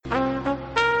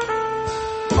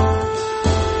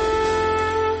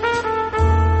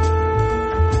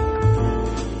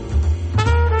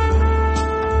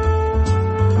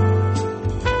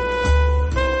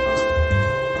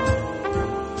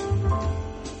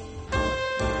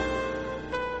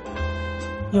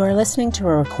You are listening to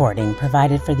a recording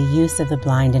provided for the use of the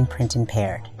blind and print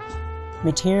impaired.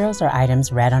 Materials or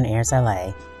items read on Airs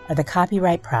LA are the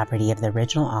copyright property of the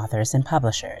original authors and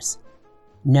publishers.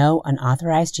 No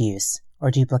unauthorized use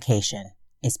or duplication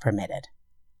is permitted.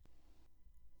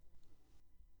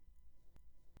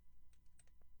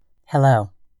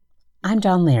 Hello, I'm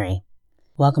Dawn Leary.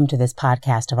 Welcome to this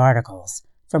podcast of articles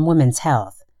from Women's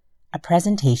Health, a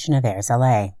presentation of Airs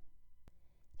LA.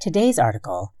 Today's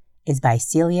article is by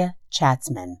Celia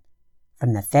Chatzman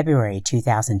from the February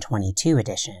 2022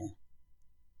 edition.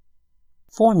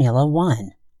 Formula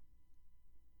One.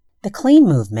 The clean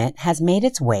movement has made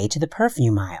its way to the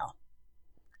perfume aisle.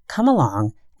 Come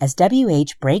along as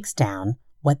WH breaks down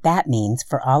what that means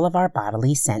for all of our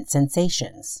bodily scent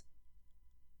sensations.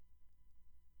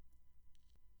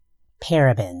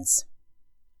 Parabens,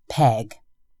 PEG,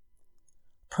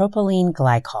 propylene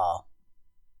glycol.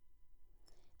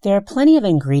 There are plenty of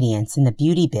ingredients in the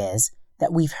beauty biz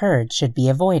that we've heard should be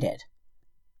avoided.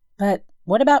 But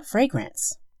what about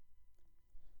fragrance?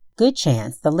 Good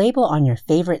chance the label on your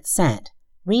favorite scent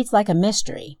reads like a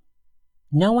mystery.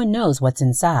 No one knows what's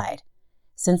inside,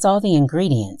 since all the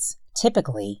ingredients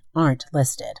typically aren't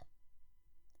listed.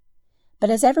 But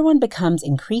as everyone becomes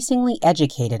increasingly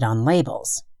educated on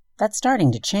labels, that's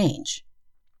starting to change.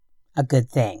 A good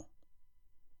thing.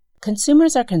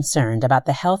 Consumers are concerned about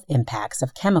the health impacts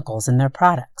of chemicals in their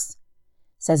products,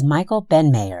 says Michael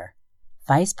Benmayer,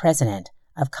 Vice President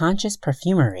of Conscious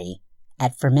Perfumery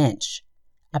at Firmenich,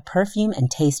 a perfume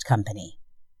and taste company.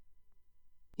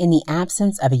 In the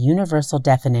absence of a universal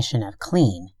definition of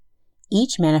clean,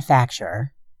 each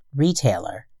manufacturer,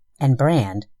 retailer, and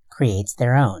brand creates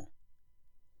their own.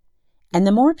 And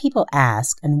the more people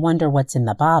ask and wonder what's in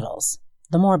the bottles,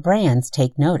 the more brands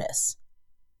take notice.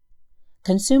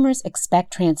 Consumers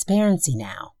expect transparency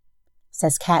now,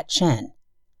 says Kat Chen,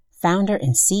 founder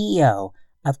and CEO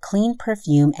of clean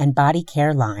perfume and body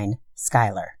care line,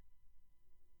 Skylar.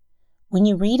 When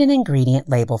you read an ingredient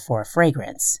label for a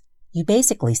fragrance, you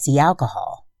basically see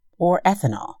alcohol, or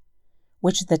ethanol,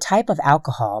 which is the type of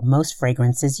alcohol most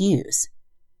fragrances use,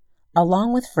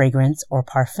 along with fragrance or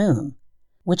parfum,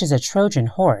 which is a Trojan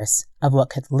horse of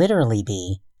what could literally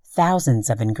be thousands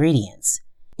of ingredients,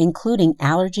 including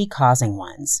allergy-causing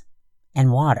ones,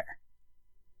 and water.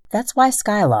 That's why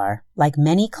Skylar, like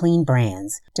many clean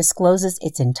brands, discloses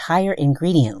its entire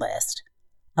ingredient list,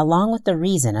 along with the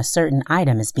reason a certain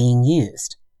item is being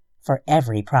used, for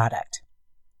every product.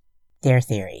 Their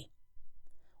theory.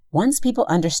 Once people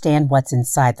understand what's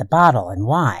inside the bottle and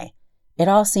why, it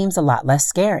all seems a lot less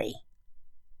scary.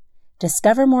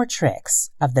 Discover more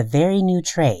tricks of the very new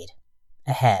trade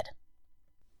ahead.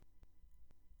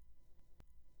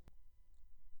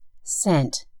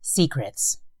 Scent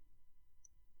secrets.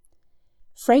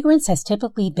 Fragrance has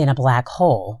typically been a black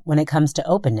hole when it comes to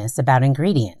openness about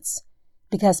ingredients,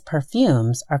 because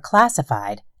perfumes are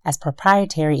classified as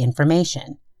proprietary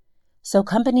information, so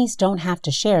companies don't have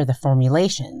to share the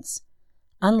formulations,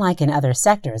 unlike in other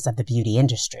sectors of the beauty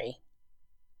industry.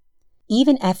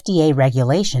 Even FDA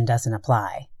regulation doesn't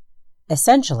apply,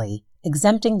 essentially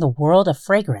exempting the world of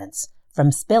fragrance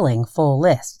from spilling full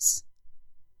lists.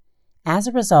 As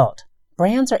a result,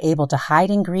 brands are able to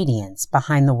hide ingredients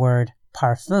behind the word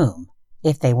parfum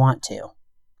if they want to.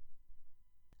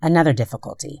 Another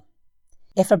difficulty.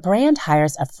 If a brand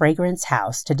hires a fragrance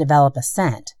house to develop a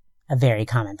scent, a very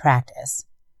common practice,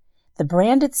 the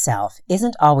brand itself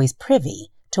isn't always privy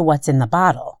to what's in the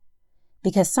bottle,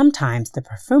 because sometimes the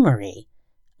perfumery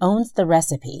owns the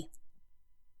recipe.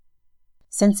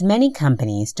 Since many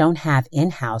companies don't have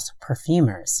in-house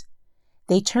perfumers,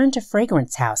 they turn to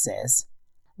fragrance houses,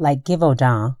 like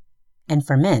Givaudan and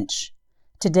Firmenich,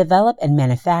 to develop and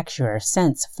manufacture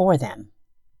scents for them.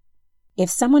 If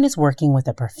someone is working with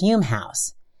a perfume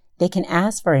house, they can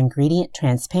ask for ingredient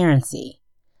transparency,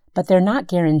 but they're not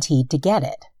guaranteed to get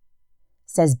it,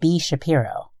 says B.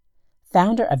 Shapiro,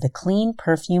 founder of the clean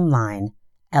perfume line,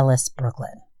 Ellis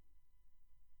Brooklyn.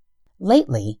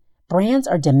 Lately, brands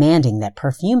are demanding that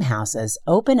perfume houses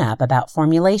open up about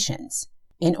formulations.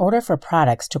 In order for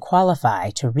products to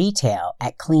qualify to retail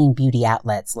at clean beauty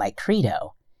outlets like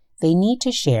Credo, they need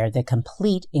to share the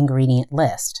complete ingredient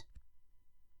list.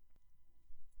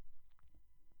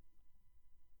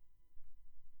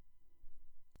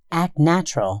 Act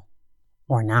natural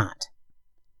or not.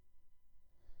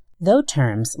 Though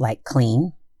terms like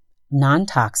clean,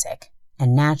 non-toxic,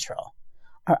 and natural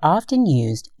are often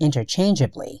used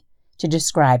interchangeably to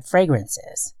describe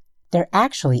fragrances, there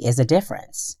actually is a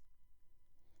difference.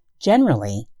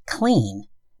 Generally, clean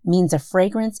means a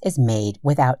fragrance is made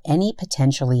without any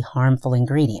potentially harmful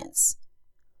ingredients,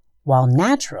 while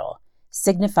natural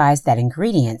signifies that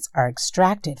ingredients are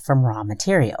extracted from raw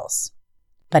materials.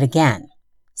 But again,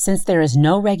 since there is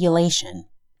no regulation,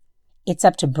 it's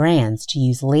up to brands to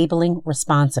use labeling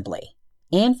responsibly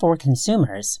and for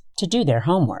consumers to do their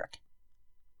homework.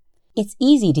 It's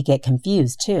easy to get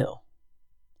confused too.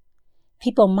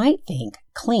 People might think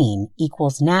clean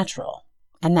equals natural,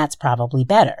 and that's probably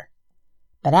better.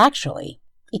 But actually,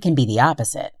 it can be the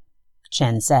opposite,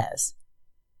 Chen says.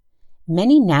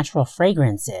 Many natural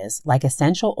fragrances, like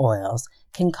essential oils,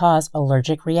 can cause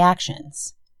allergic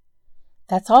reactions.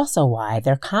 That's also why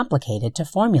they're complicated to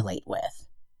formulate with.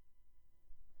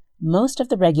 Most of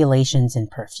the regulations in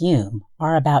perfume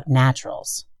are about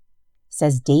naturals,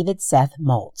 says David Seth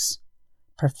Moltz,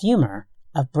 perfumer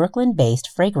of Brooklyn-based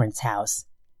fragrance house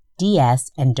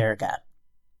DS & Durga.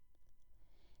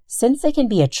 Since they can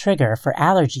be a trigger for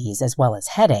allergies as well as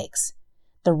headaches,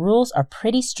 the rules are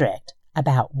pretty strict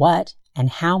about what and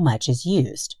how much is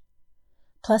used.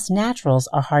 Plus, naturals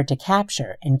are hard to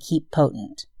capture and keep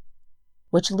potent.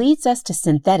 Which leads us to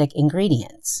synthetic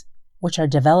ingredients, which are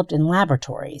developed in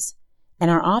laboratories and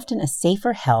are often a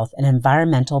safer health and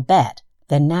environmental bet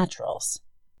than naturals.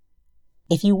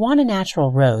 If you want a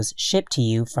natural rose shipped to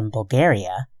you from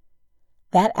Bulgaria,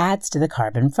 that adds to the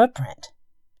carbon footprint,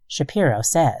 Shapiro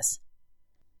says.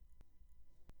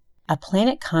 A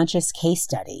planet-conscious case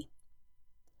study.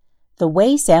 The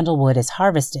way sandalwood is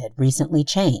harvested recently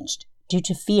changed due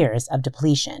to fears of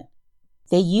depletion.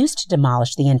 They used to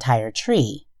demolish the entire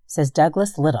tree, says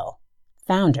Douglas Little,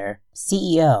 founder,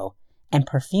 CEO, and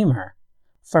perfumer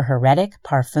for Heretic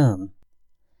Parfum.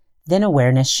 Then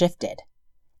awareness shifted,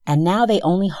 and now they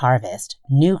only harvest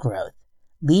new growth,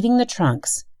 leaving the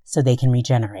trunks so they can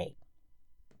regenerate.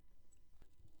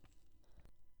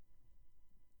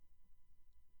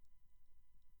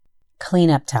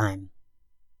 Cleanup time.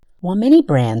 While many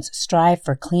brands strive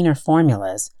for cleaner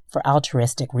formulas for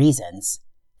altruistic reasons,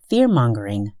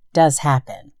 fear-mongering does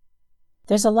happen.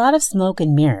 There's a lot of smoke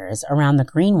and mirrors around the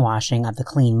greenwashing of the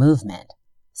clean movement,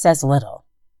 says Little.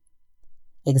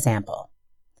 Example.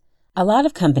 A lot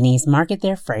of companies market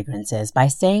their fragrances by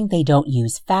saying they don't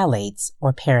use phthalates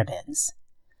or parabens.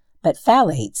 But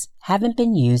phthalates haven't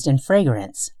been used in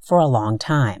fragrance for a long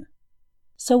time.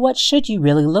 So what should you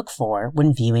really look for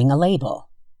when viewing a label?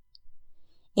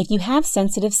 If you have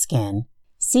sensitive skin,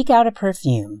 seek out a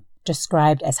perfume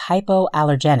described as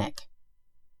hypoallergenic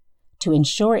to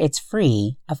ensure it's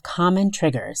free of common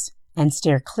triggers and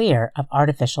steer clear of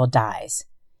artificial dyes,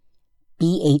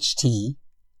 BHT,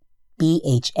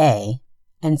 BHA,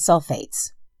 and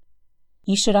sulfates.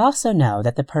 You should also know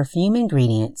that the perfume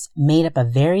ingredients made up a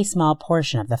very small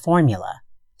portion of the formula,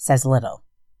 says Little.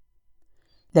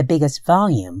 The biggest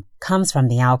volume comes from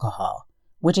the alcohol,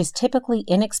 which is typically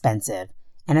inexpensive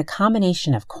and a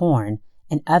combination of corn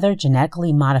and other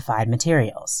genetically modified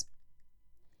materials.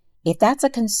 If that's a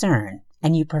concern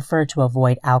and you prefer to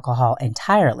avoid alcohol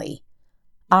entirely,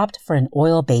 opt for an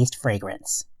oil-based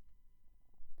fragrance.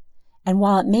 And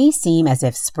while it may seem as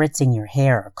if spritzing your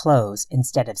hair or clothes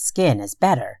instead of skin is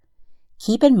better,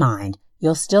 keep in mind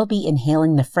you'll still be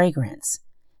inhaling the fragrance,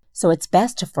 so it's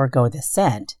best to forego the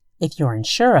scent if you're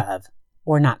unsure of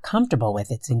or not comfortable with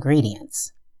its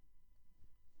ingredients.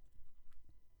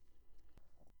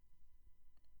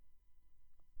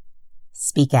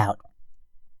 Speak out.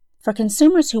 For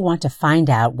consumers who want to find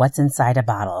out what's inside a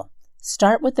bottle,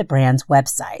 start with the brand's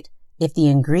website if the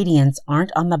ingredients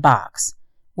aren't on the box,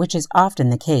 which is often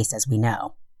the case as we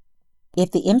know.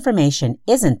 If the information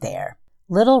isn't there,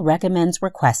 Little recommends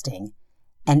requesting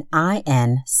an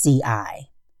INCI,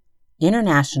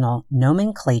 International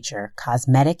Nomenclature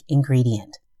Cosmetic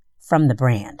Ingredient, from the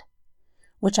brand,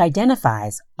 which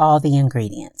identifies all the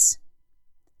ingredients.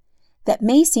 That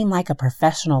may seem like a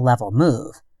professional level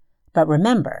move, but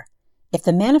remember, if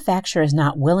the manufacturer is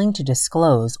not willing to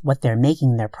disclose what they're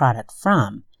making their product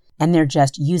from, and they're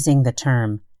just using the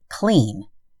term clean,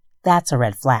 that's a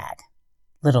red flag,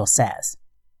 Little says.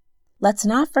 Let's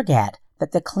not forget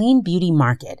that the clean beauty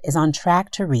market is on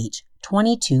track to reach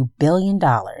 $22 billion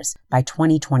by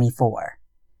 2024,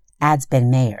 adds Ben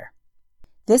Mayer.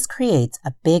 This creates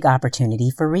a big opportunity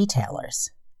for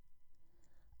retailers.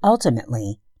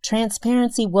 Ultimately,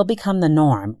 transparency will become the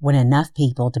norm when enough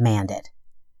people demand it.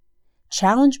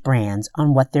 Challenge brands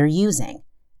on what they're using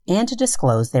and to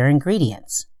disclose their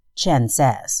ingredients, Chen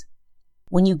says.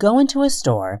 When you go into a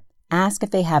store, ask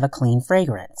if they have a clean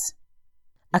fragrance.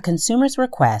 A consumer's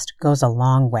request goes a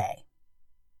long way.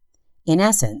 In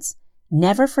essence,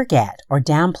 never forget or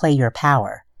downplay your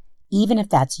power, even if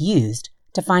that's used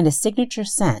to find a signature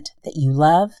scent that you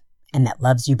love and that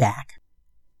loves you back.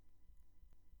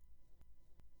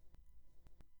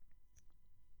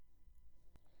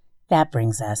 That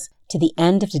brings us to the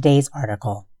end of today's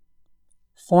article.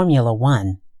 Formula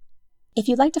 1. If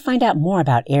you'd like to find out more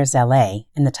about Airs LA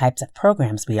and the types of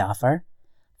programs we offer,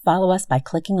 follow us by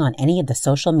clicking on any of the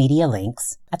social media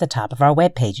links at the top of our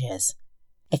web pages.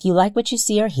 If you like what you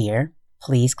see or hear,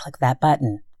 please click that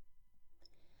button.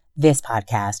 This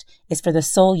podcast is for the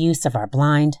sole use of our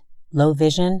blind, low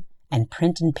vision, and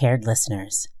print-impaired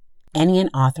listeners. Any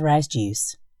unauthorized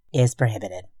use is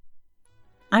prohibited.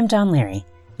 I'm Dawn Leary,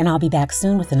 and I'll be back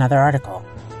soon with another article.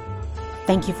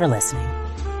 Thank you for listening.